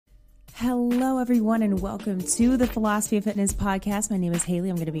Hello, everyone, and welcome to the Philosophy of Fitness podcast. My name is Haley.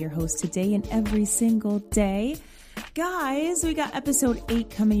 I'm going to be your host today and every single day. Guys, we got episode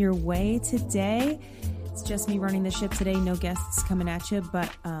 8 coming your way today. It's just me running the ship today. No guests coming at you, but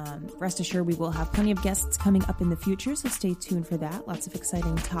rest assured we will have plenty of guests coming up in the future, so stay tuned for that. Lots of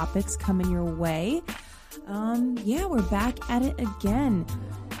exciting topics coming your way. We're back at it again.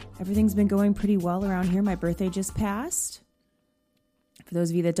 Everything's been going pretty well around here. My birthday just passed. For those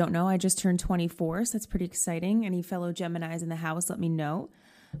of you that don't know, I just turned 24, so that's pretty exciting. Any fellow Geminis in the house, let me know.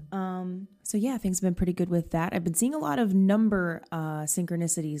 Things have been pretty good with that. I've been seeing a lot of number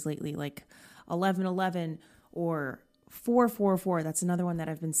synchronicities lately, like 1111 or 444. That's another one that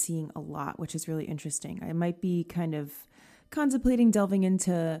I've been seeing a lot, which is really interesting. I might be kind of contemplating delving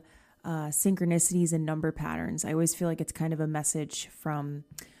into synchronicities and number patterns. I always feel like it's kind of a message from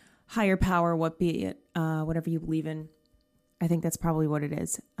higher power, whatever you believe in. I think that's probably what it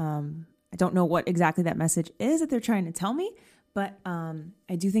is. I don't know what exactly that message is that they're trying to tell me, but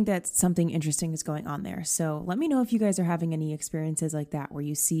I do think that something interesting is going on there. So let me know if you guys are having any experiences like that, where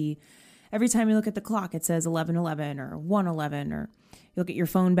you see every time you look at the clock, it says 11:11 or 1:11, or you look at your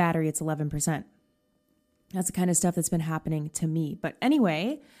phone battery, it's 11%. That's the kind of stuff that's been happening to me. But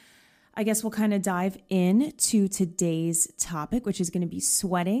anyway, I guess we'll kind of dive into today's topic, which is going to be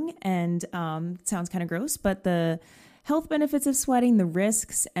sweating. And it sounds kind of gross, but the health benefits of sweating, the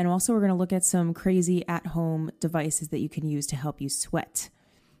risks, and also we're going to look at some crazy at-home devices that you can use to help you sweat.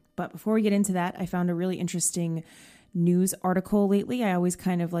 But before we get into that, I found a really interesting news article lately. I always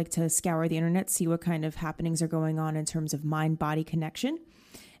kind of like to scour the internet, see what kind of happenings are going on in terms of mind-body connection.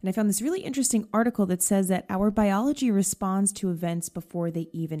 And I found this really interesting article that says that our biology responds to events before they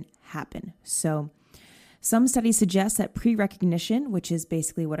even happen. So some studies suggest that pre-recognition, which is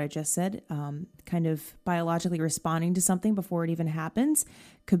basically what I just said, kind of biologically responding to something before it even happens,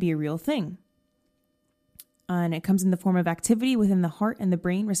 could be a real thing. And it comes in the form of activity within the heart and the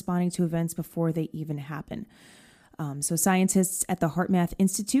brain responding to events before they even happen. So scientists at the HeartMath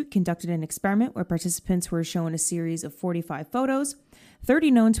Institute conducted an experiment where participants were shown a series of 45 photos,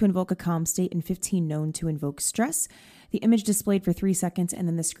 30 known to invoke a calm state and 15 known to invoke stress. The image displayed for 3 seconds and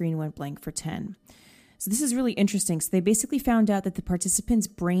then the screen went blank for 10. So this is really interesting. So they basically found out that the participants'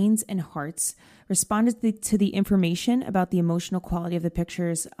 brains and hearts responded to the information about the emotional quality of the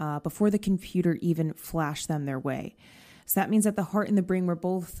pictures before the computer even flashed them their way. So that means that the heart and the brain were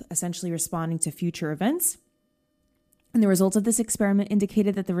both essentially responding to future events. And the results of this experiment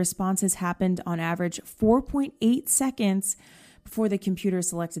indicated that the responses happened on average 4.8 seconds before the computer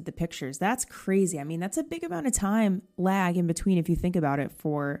selected the pictures. That's crazy. I mean, that's a big amount of time lag in between if you think about it,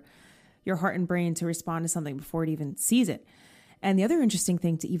 for your heart and brain to respond to something before it even sees it. And the other interesting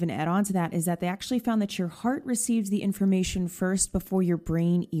thing to even add on to that is that they actually found that your heart receives the information first before your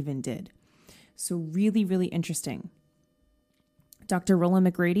brain even did. So really, really interesting. Dr. Roland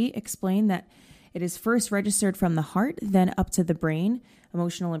McGrady explained that it is first registered from the heart, then up to the brain,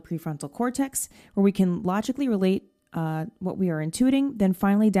 emotional and prefrontal cortex, where we can logically relate what we are intuiting, then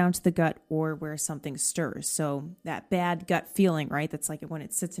finally down to the gut, or where something stirs. So that bad gut feeling, right? That's like when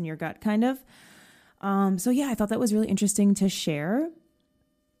it sits in your gut, kind of. I thought that was really interesting to share.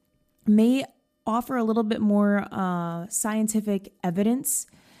 May offer a little bit more scientific evidence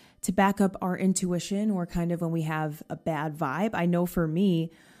to back up our intuition, or kind of when we have a bad vibe. I know for me,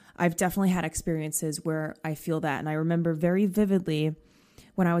 I've definitely had experiences where I feel that. And I remember very vividly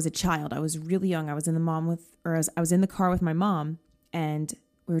when I was a child. I was really young. I was in the car with my mom, and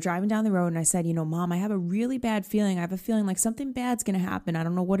we were driving down the road, and I said, Mom, I have a really bad feeling. I have a feeling like something bad's going to happen. I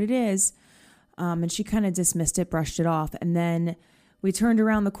don't know what it is. And she kind of dismissed it, brushed it off. And then we turned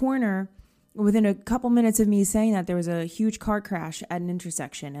around the corner. Within a couple minutes of me saying that, there was a huge car crash at an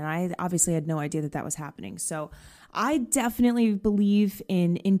intersection. And I obviously had no idea that was happening. So I definitely believe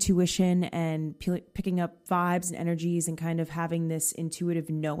in intuition and picking up vibes and energies and kind of having this intuitive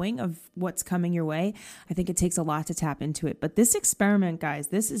knowing of what's coming your way. I think it takes a lot to tap into it. But this experiment, guys,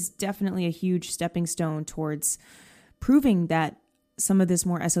 this is definitely a huge stepping stone towards proving that some of this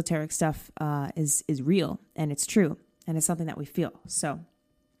more esoteric stuff is real, and it's true, and it's something that we feel. So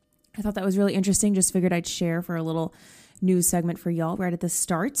I thought that was really interesting. Just figured I'd share for a little news segment for y'all right at the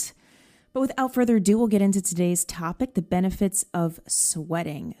start. But without further ado, we'll get into today's topic, the benefits of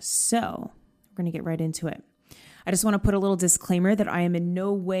sweating. So we're going to get right into it. I just want to put a little disclaimer that I am in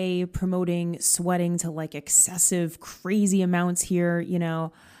no way promoting sweating to like excessive, crazy amounts here.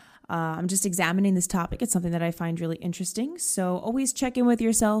 I'm just examining this topic. It's something that I find really interesting. So always check in with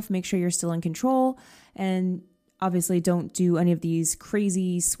yourself, make sure you're still in control, and obviously don't do any of these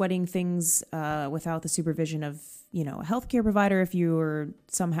crazy sweating things without the supervision of a healthcare provider, if you are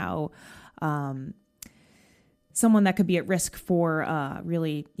somehow someone that could be at risk for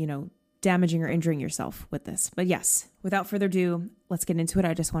really, damaging or injuring yourself with this. But yes, without further ado, let's get into it.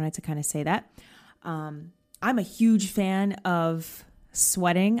 I just wanted to kind of say that. I'm a huge fan of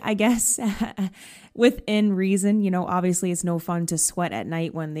sweating, I guess, within reason. Obviously it's no fun to sweat at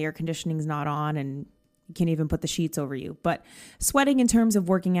night when the air conditioning's not on and you can't even put the sheets over you. But sweating in terms of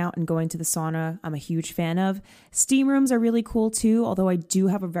working out and going to the sauna, I'm a huge fan of. Steam rooms are really cool too, although I do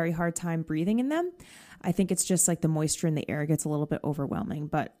have a very hard time breathing in them. I think it's just like the moisture in the air gets a little bit overwhelming.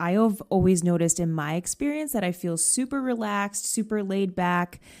 But I have always noticed in my experience that I feel super relaxed, super laid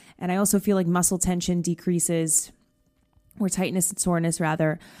back. And I also feel like muscle tension decreases, or tightness and soreness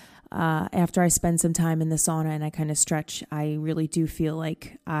rather, after I spend some time in the sauna and I kind of stretch. I really do feel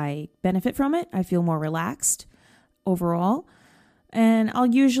like I benefit from it. I feel more relaxed overall. And I'll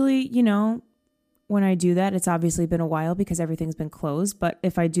usually, when I do that, it's obviously been a while because everything's been closed. But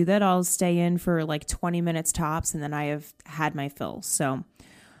if I do that, I'll stay in for like 20 minutes tops and then I have had my fill. So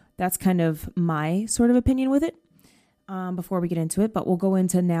that's kind of my sort of opinion with it before we get into it. But we'll go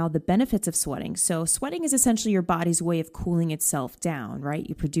into now the benefits of sweating. So sweating is essentially your body's way of cooling itself down, right?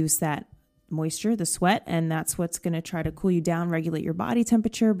 You produce that moisture, the sweat, and that's what's going to try to cool you down, regulate your body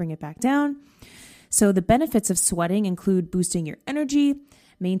temperature, bring it back down. So the benefits of sweating include boosting your energy,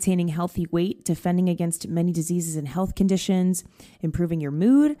 maintaining healthy weight, defending against many diseases and health conditions, improving your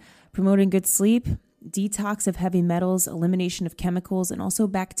mood, promoting good sleep, detox of heavy metals, elimination of chemicals, and also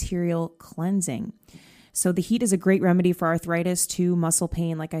bacterial cleansing. So the heat is a great remedy for arthritis too, muscle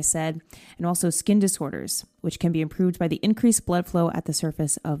pain, like I said, and also skin disorders, which can be improved by the increased blood flow at the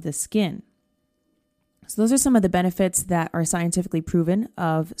surface of the skin. So those are some of the benefits that are scientifically proven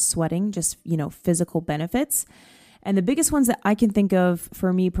of sweating, just, physical benefits. And the biggest ones that I can think of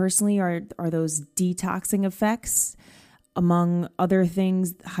for me personally are those detoxing effects, among other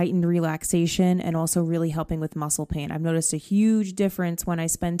things, heightened relaxation, and also really helping with muscle pain. I've noticed a huge difference when I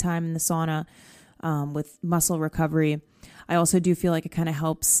spend time in the sauna with muscle recovery. I also do feel like it kind of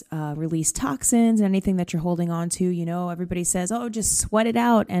helps release toxins and anything that you're holding on to. Everybody says, oh, just sweat it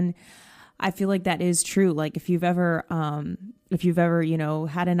out. And I feel like that is true. Like if you've ever,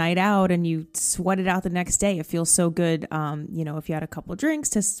 had a night out and you sweat it out the next day, it feels so good. If you had a couple drinks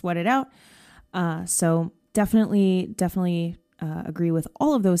to sweat it out. So definitely agree with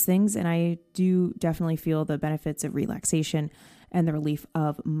all of those things. And I do definitely feel the benefits of relaxation and the relief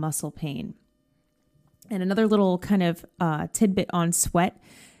of muscle pain. And another little kind of tidbit on sweat.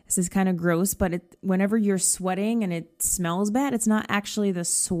 This is kind of gross, but whenever you're sweating and it smells bad, it's not actually the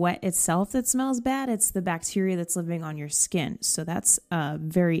sweat itself that smells bad. It's the bacteria that's living on your skin. So that's a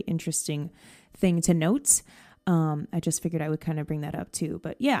very interesting thing to note. I just figured I would kind of bring that up too.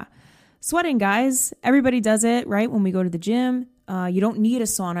 But yeah, sweating, guys, everybody does it, right? When we go to the gym, you don't need a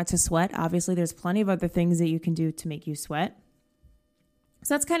sauna to sweat. Obviously, there's plenty of other things that you can do to make you sweat.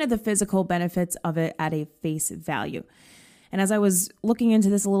 So that's kind of the physical benefits of it at a face value. And as I was looking into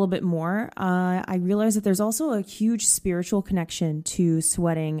this a little bit more, I realized that there's also a huge spiritual connection to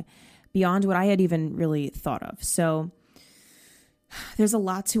sweating beyond what I had even really thought of. So there's a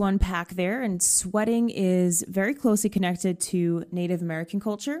lot to unpack there. And sweating is very closely connected to Native American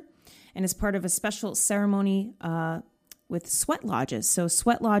culture and is part of a special ceremony with sweat lodges. So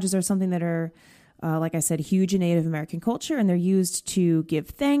sweat lodges are something that are, like I said, huge in Native American culture, and they're used to give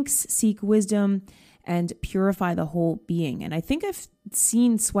thanks, seek wisdom, and purify the whole being. And I think I've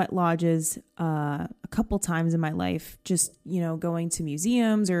seen sweat lodges a couple times in my life, just, going to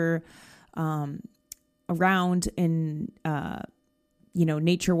museums or around in,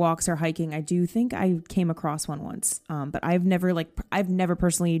 nature walks or hiking. I do think I came across one once, but I've never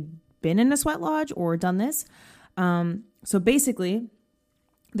personally been in a sweat lodge or done this. So basically,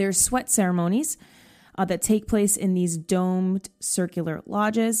 there's sweat ceremonies that take place in these domed circular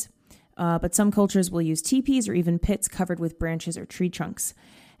lodges. But some cultures will use teepees or even pits covered with branches or tree trunks.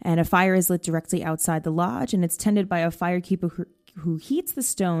 And a fire is lit directly outside the lodge, and it's tended by a firekeeper who heats the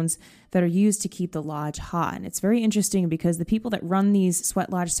stones that are used to keep the lodge hot. And it's very interesting because the people that run these sweat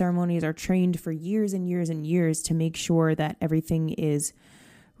lodge ceremonies are trained for years and years and years to make sure that everything is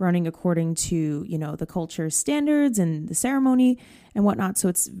running according to, the culture's standards and the ceremony and whatnot. So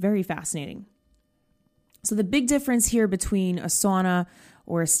it's very fascinating. So the big difference here between a sauna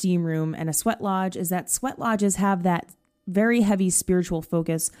or a steam room and a sweat lodge is that sweat lodges have that very heavy spiritual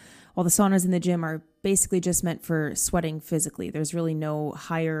focus, while the saunas in the gym are basically just meant for sweating physically. There's really no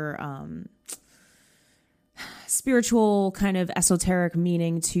higher spiritual kind of esoteric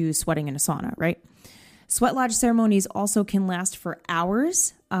meaning to sweating in a sauna, right? Sweat lodge ceremonies also can last for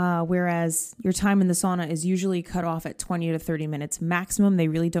hours, whereas your time in the sauna is usually cut off at 20 to 30 minutes maximum. They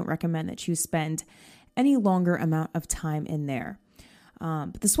really don't recommend that you spend any longer amount of time in there.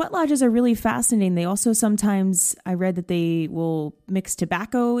 But the sweat lodges are really fascinating. They also sometimes, I read that they will mix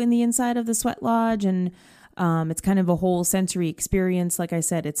tobacco in the inside of the sweat lodge, and it's kind of a whole sensory experience. Like I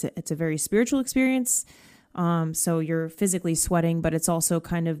said, it's a very spiritual experience. So you're physically sweating, but it's also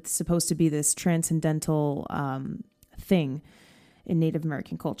kind of supposed to be this transcendental thing in Native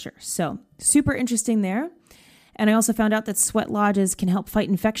American culture. So super interesting there. And I also found out that sweat lodges can help fight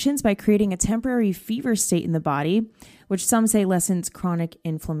infections by creating a temporary fever state in the body, which some say lessens chronic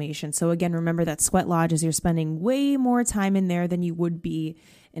inflammation. So again, remember that sweat lodges, you're spending way more time in there than you would be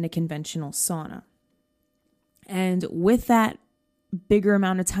in a conventional sauna. And with that bigger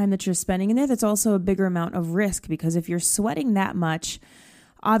amount of time that you're spending in there, that's also a bigger amount of risk, because if you're sweating that much,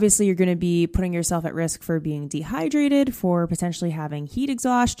 obviously you're going to be putting yourself at risk for being dehydrated, for potentially having heat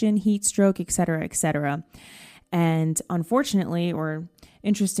exhaustion, heat stroke, etc., etc. And unfortunately, or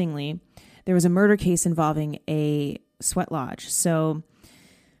interestingly, there was a murder case involving a sweat lodge. So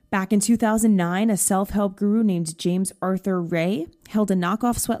back in 2009, a self-help guru named James Arthur Ray held a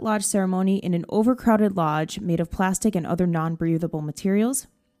knockoff sweat lodge ceremony in an overcrowded lodge made of plastic and other non-breathable materials.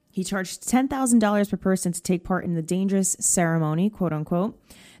 He charged $10,000 per person to take part in the dangerous ceremony, quote unquote,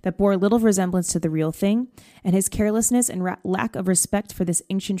 that bore little resemblance to the real thing, and his carelessness and lack of respect for this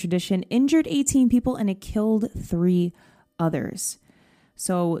ancient tradition injured 18 people and it killed 3 others.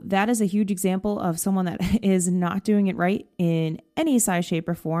 So that is a huge example of someone that is not doing it right in any size, shape,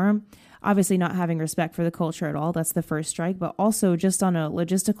 or form. Obviously not having respect for the culture at all. That's the first strike. But also, just on a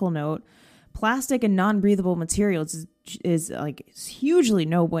logistical note, plastic and non-breathable materials is like hugely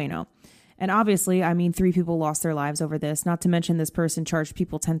no bueno. And obviously, I mean, 3 people lost their lives over this. Not to mention this person charged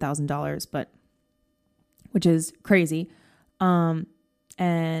people $10,000, but which is crazy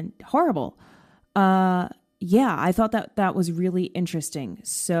and horrible. Yeah, I thought that was really interesting.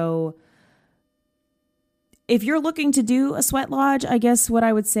 So if you're looking to do a sweat lodge, I guess what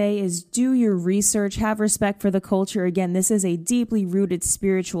I would say is do your research, have respect for the culture. Again, this is a deeply rooted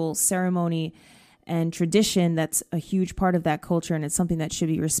spiritual ceremony and tradition that's a huge part of that culture, and it's something that should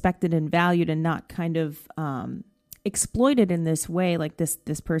be respected and valued and not kind of exploited in this way like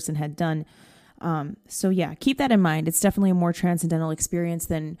this person had done. So yeah, keep that in mind. It's definitely a more transcendental experience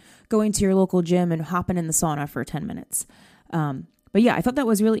than going to your local gym and hopping in the sauna for 10 minutes. But yeah, I thought that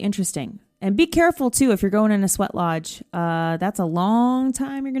was really interesting. And be careful too, if you're going in a sweat lodge, that's a long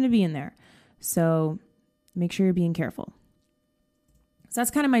time you're going to be in there. So make sure you're being careful. So that's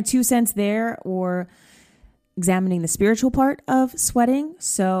kind of my 2 cents there, or examining the spiritual part of sweating.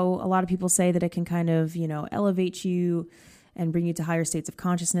 So a lot of people say that it can kind of, elevate you and bring you to higher states of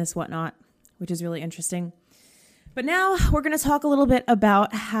consciousness, whatnot, which is really interesting. But now we're going to talk a little bit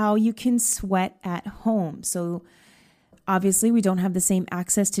about how you can sweat at home. So obviously we don't have the same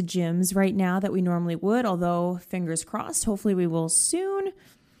access to gyms right now that we normally would, although fingers crossed, hopefully we will soon.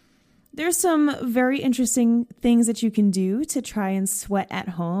 There's some very interesting things that you can do to try and sweat at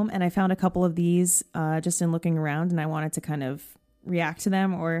home. And I found a couple of these just in looking around, and I wanted to kind of react to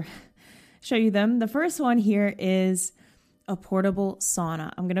them or show you them. The first one here is a portable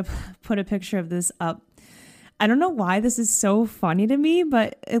sauna. I'm going to put a picture of this up. I don't know why this is so funny to me,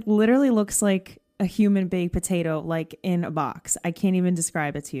 but it literally looks like a human baked potato, like in a box. I can't even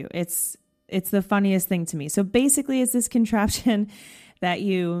describe it to you. It's the funniest thing to me. So basically it's this contraption that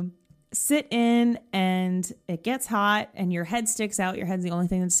you sit in and it gets hot and your head sticks out. Your head's the only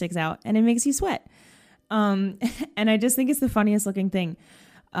thing that sticks out and it makes you sweat. And I just think it's the funniest looking thing.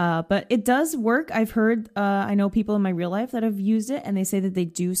 But it does work. I've heard, I know people in my real life that have used it and they say that they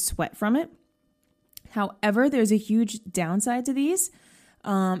do sweat from it. However, there's a huge downside to these.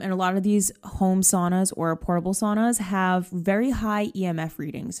 And a lot of these home saunas or portable saunas have very high EMF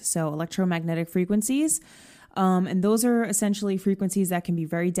readings. So electromagnetic frequencies. And those are essentially frequencies that can be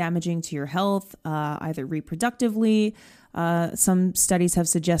very damaging to your health, either reproductively. Some studies have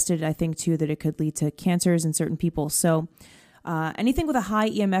suggested, I think, too, that it could lead to cancers in certain people. So anything with a high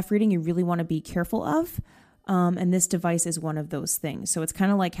EMF reading, you really want to be careful of. And this device is one of those things. So it's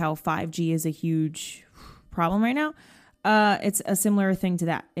kind of like how 5G is a huge problem right now. It's a similar thing to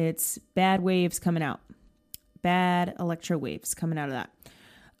that. It's bad waves coming out, bad electro waves coming out of that.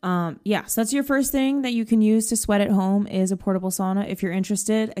 So that's your first thing that you can use to sweat at home is a portable sauna. If you're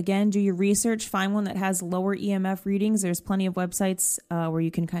interested, again, do your research, find one that has lower EMF readings. There's plenty of websites where you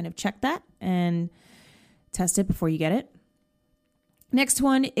can kind of check that and test it before you get it. Next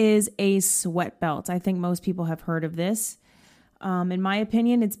one is a sweat belt. I think most people have heard of this. In my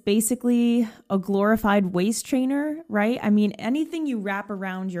opinion, it's basically a glorified waist trainer, right? I mean, anything you wrap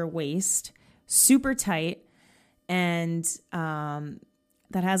around your waist, super tight, and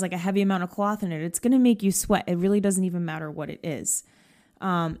that has like a heavy amount of cloth in it, it's going to make you sweat. It really doesn't even matter what it is.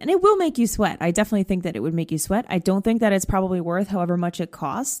 And it will make you sweat. I definitely think that it would make you sweat. I don't think that it's probably worth however much it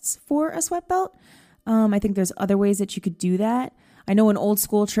costs for a sweat belt. I think there's other ways that you could do that. I know an old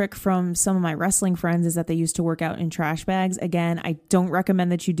school trick from some of my wrestling friends is that they used to work out in trash bags. Again, I don't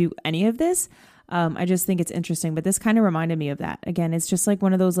recommend that you do any of this. I just think it's interesting, but this kind of reminded me of that. Again, it's just like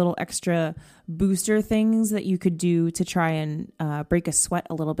one of those little extra booster things that you could do to try and break a sweat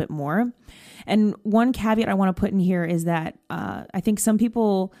a little bit more. And one caveat I want to put in here is that I think some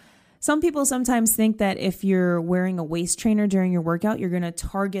people sometimes think that if you're wearing a waist trainer during your workout, you're going to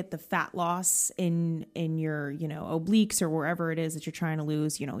target the fat loss in your, obliques or wherever it is that you're trying to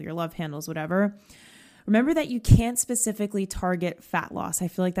lose, your love handles, whatever. Remember that you can't specifically target fat loss. I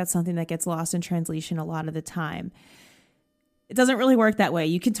feel like that's something that gets lost in translation a lot of the time. It doesn't really work that way.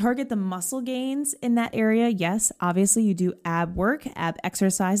 You can target the muscle gains in that area. Yes, obviously you do ab work, ab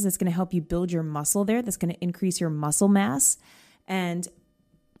exercise that's going to help you build your muscle there. That's going to increase your muscle mass. And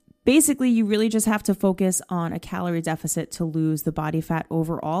basically, you really just have to focus on a calorie deficit to lose the body fat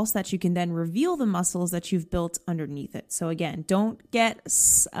overall so that you can then reveal the muscles that you've built underneath it. So again, don't get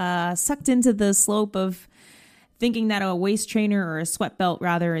sucked into the slope of thinking that a waist trainer or a sweat belt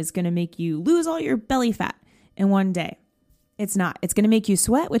rather is going to make you lose all your belly fat in one day. It's not. It's going to make you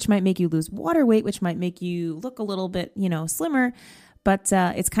sweat, which might make you lose water weight, which might make you look a little bit, slimmer. But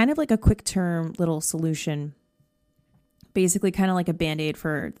it's kind of like a quick term little solution. Basically kind of like a Band-Aid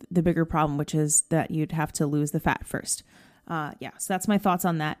for the bigger problem, which is that you'd have to lose the fat first. So that's my thoughts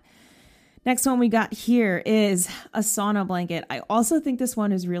on that. Next one we got here is a sauna blanket. I also think this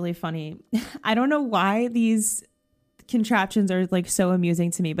one is really funny. I don't know why these contraptions are like so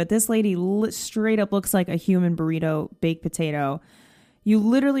amusing to me, but this lady straight up looks like a human burrito baked potato. You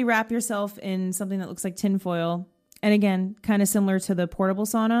literally wrap yourself in something that looks like tinfoil. And again, kind of similar to the portable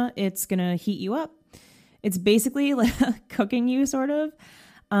sauna, it's going to heat you up. It's basically like cooking you sort of.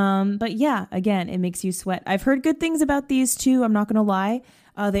 But yeah, again, it makes you sweat. I've heard good things about these too. I'm not going to lie.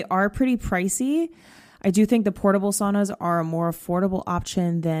 They are pretty pricey. I do think the portable saunas are a more affordable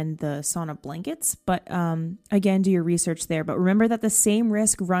option than the sauna blankets. But again, do your research there. But remember that the same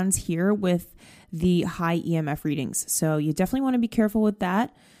risk runs here with the high EMF readings. So you definitely want to be careful with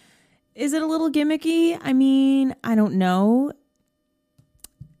that. Is it a little gimmicky? I mean, I don't know.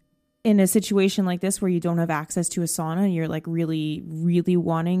 In a situation like this where you don't have access to a sauna and you're like really, really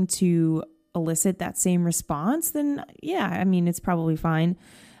wanting to elicit that same response, then yeah, I mean, it's probably fine.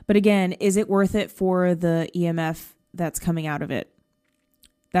 But again, is it worth it for the EMF that's coming out of it?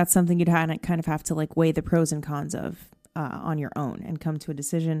 That's something you'd kind of have to like weigh the pros and cons of on your own and come to a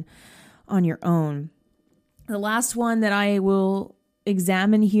decision on your own. The last one that I will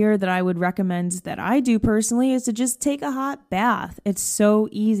examine here that I would recommend that I do personally is to just take a hot bath. It's so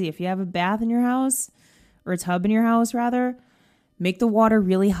easy. If you have a bath in your house or a tub in your house rather, make the water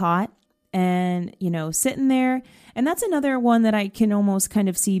really hot and, sit in there. And that's another one that I can almost kind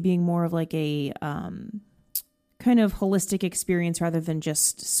of see being more of like a kind of holistic experience rather than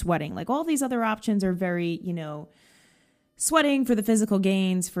just sweating. Like all these other options are very, sweating for the physical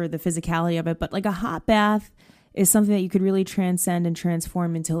gains, for the physicality of it. But like a hot bath is something that you could really transcend and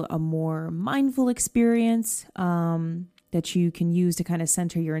transform into a more mindful experience that you can use to kind of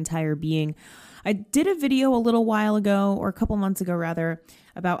center your entire being. I did a video a little while ago, or a couple months ago rather,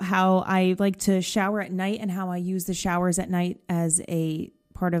 about how I like to shower at night and how I use the showers at night as a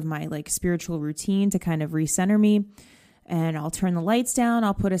part of my like spiritual routine to kind of recenter me. And I'll turn the lights down.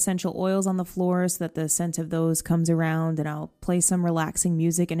 I'll put essential oils on the floor so that the scent of those comes around, and I'll play some relaxing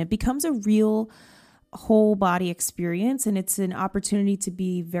music, and it becomes a real whole body experience, and it's an opportunity to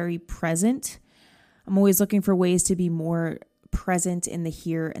be very present. I'm always looking for ways to be more present in the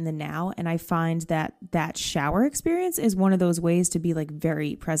here and the now, and I find that that shower experience is one of those ways to be like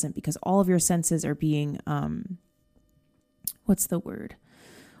very present because all of your senses are being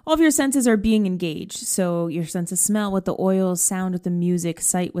all of your senses are being engaged. So your sense of smell with the oils, sound with the music,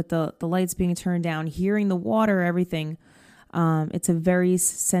 sight with the lights being turned down, hearing the water, everything. It's a very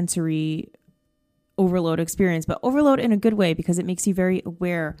sensory overload experience, but overload in a good way because it makes you very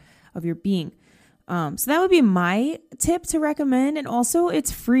aware of your being. So that would be my tip to recommend. And also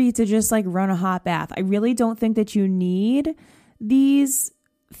it's free to just like run a hot bath. I really don't think that you need these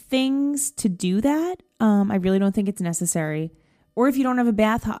things to do that. I really don't think it's necessary. Or if you don't have a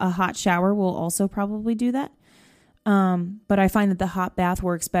bath, a hot shower will also probably do that. But I find that the hot bath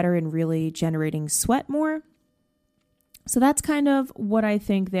works better in really generating sweat more. So that's kind of what I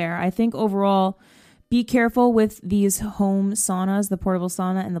think there. I think overall, be careful with these home saunas, the portable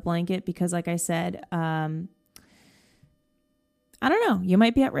sauna and the blanket, because like I said, I don't know, you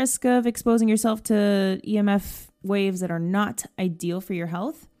might be at risk of exposing yourself to EMF waves that are not ideal for your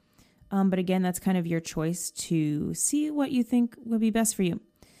health. But again, that's kind of your choice to see what you think would be best for you.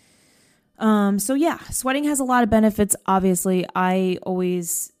 So yeah, sweating has a lot of benefits. Obviously, I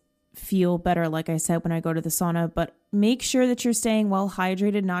always feel better, like I said, when I go to the sauna, but make sure that you're staying well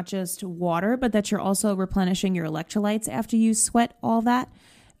hydrated, not just water, but that you're also replenishing your electrolytes after you sweat all that.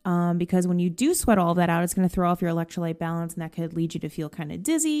 Because when you do sweat all that out, it's going to throw off your electrolyte balance, and that could lead you to feel kind of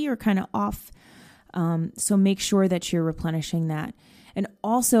dizzy or kind of off. So make sure that you're replenishing that. And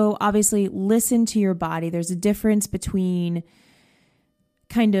also, obviously, listen to your body. There's a difference between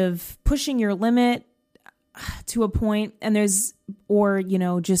kind of pushing your limit to a point and or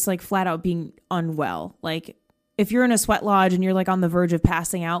just like flat out being unwell. Like if you're in a sweat lodge and you're like on the verge of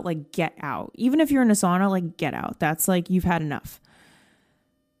passing out, like get out. Even if you're in a sauna, like get out. That's like, you've had enough.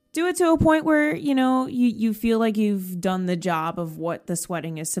 Do it to a point where, you feel like you've done the job of what the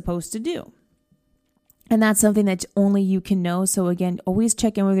sweating is supposed to do. And that's something that only you can know. So again, always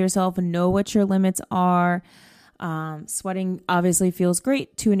check in with yourself and know what your limits are. Sweating obviously feels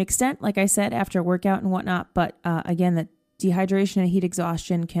great to an extent, like I said, after a workout and whatnot. But again, the dehydration and heat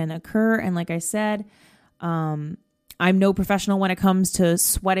exhaustion can occur. And like I said, I'm no professional when it comes to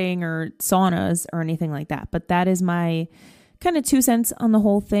sweating or saunas or anything like that. But that is my kind of 2 cents on the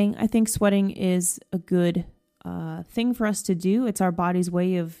whole thing. I think sweating is a good thing for us to do. It's our body's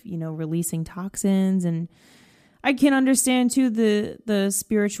way of, releasing toxins. And I can understand too the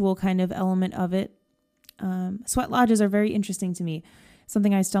spiritual kind of element of it. Sweat lodges are very interesting to me,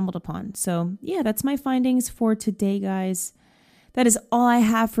 something I stumbled upon. So yeah, that's my findings for today, guys. That is all I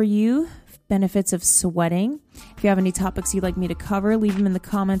have for you. Benefits of sweating. If you have any topics you'd like me to cover, leave them in the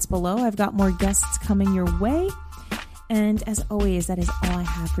comments below. I've got more guests coming your way. And as always, that is all I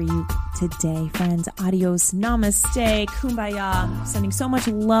have for you today, friends. Adios, namaste, kumbaya. Sending so much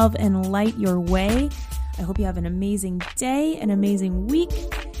love and light your way. I hope you have an amazing day, an amazing week,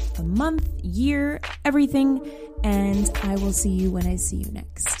 a month, year, everything. And I will see you when I see you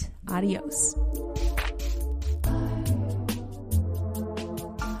next. Adios.